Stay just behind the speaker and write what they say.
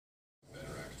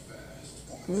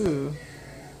Ooh.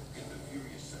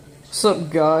 What's up,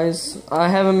 guys? I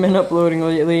haven't been uploading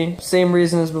lately. Same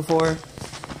reason as before.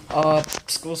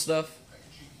 School stuff.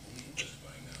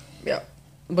 Yeah.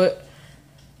 But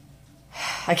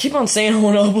I keep on saying I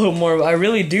want to upload more, but I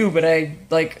really do, but I,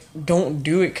 like, don't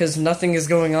do it because nothing is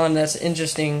going on that's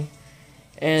interesting.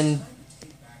 And,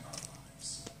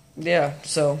 yeah,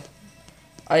 so,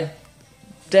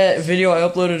 that video I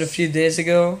uploaded a few days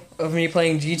ago of me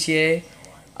playing GTA,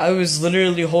 I was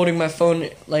literally holding my phone,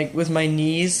 like, with my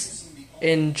knees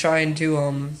and trying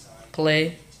to,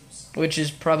 play, which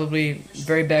is probably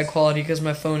very bad quality because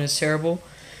my phone is terrible.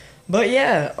 But,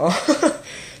 yeah,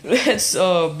 that's,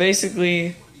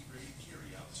 basically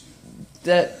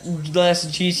that last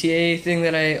GTA thing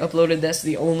that I uploaded. That's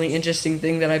the only interesting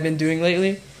thing that I've been doing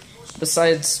lately,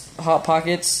 besides Hot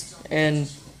Pockets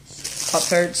and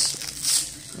Pop-Tarts.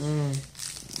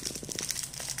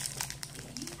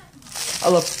 I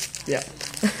love, yeah.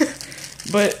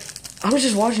 But I was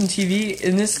just watching TV,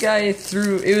 and this guy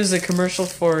it was a commercial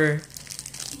for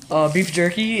beef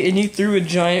jerky, and he threw a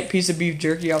giant piece of beef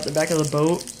jerky out the back of the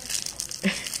boat,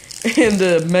 and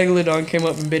the Megalodon came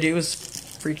up and bit it. It was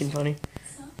freaking funny.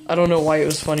 I don't know why it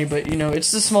was funny, but, you know,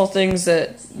 it's the small things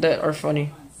that are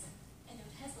funny.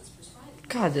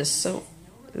 God, this is so,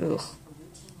 ugh.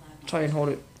 Try and hold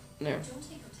it. There.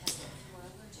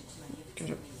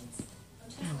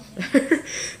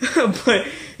 But,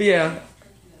 yeah.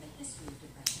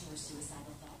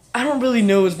 I don't really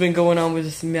know what's been going on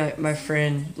with my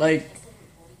friend. Like,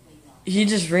 he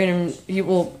just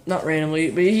not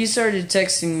randomly, but he started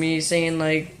texting me saying,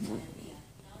 like,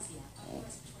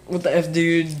 what the F,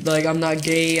 dude, like, I'm not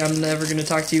gay, I'm never gonna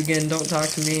talk to you again, don't talk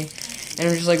to me. And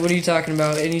I'm just like, what are you talking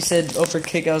about? And he said, over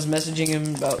kick, I was messaging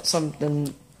him about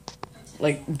something,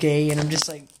 like, gay, and I'm just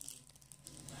like,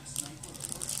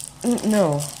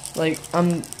 no, like,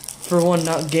 I'm, for one,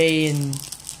 not gay, and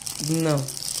no.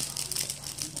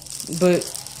 But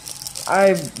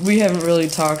we haven't really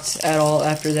talked at all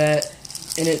after that,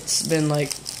 and it's been like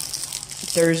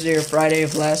Thursday or Friday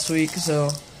of last week, so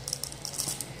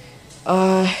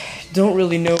don't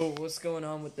really know what's going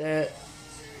on with that.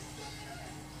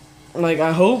 Like,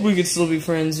 I hope we could still be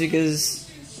friends, because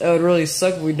that would really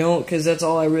suck if we don't, because that's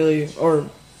all or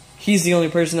he's the only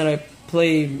person that I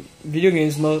play video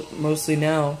games mostly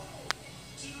now.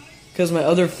 Because my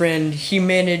other friend, he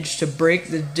managed to break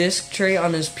the disc tray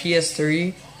on his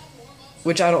PS3,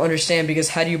 which I don't understand, because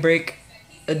how do you break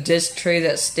a disc tray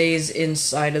that stays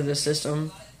inside of the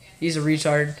system? He's a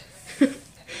retard.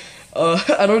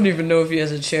 I don't even know if he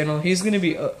has a channel. He's gonna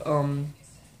be,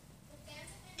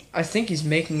 I think he's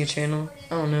making a channel.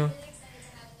 I don't know.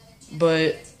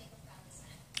 But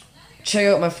check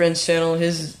out my friend's channel.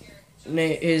 His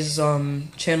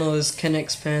channel is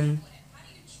kenxpenn.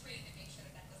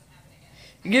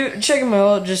 Check him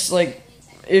out. Just like,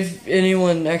 if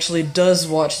anyone actually does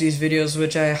watch these videos,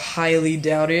 which I highly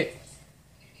doubt it,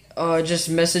 just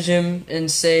message him and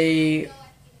say,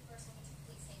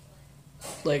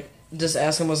 like, just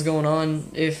ask him what's going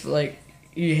on, if, like,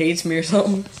 he hates me or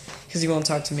something, because he won't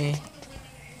talk to me.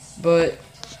 But,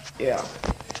 yeah,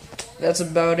 that's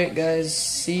about it, guys.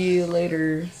 See you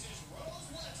later.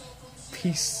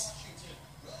 Peace.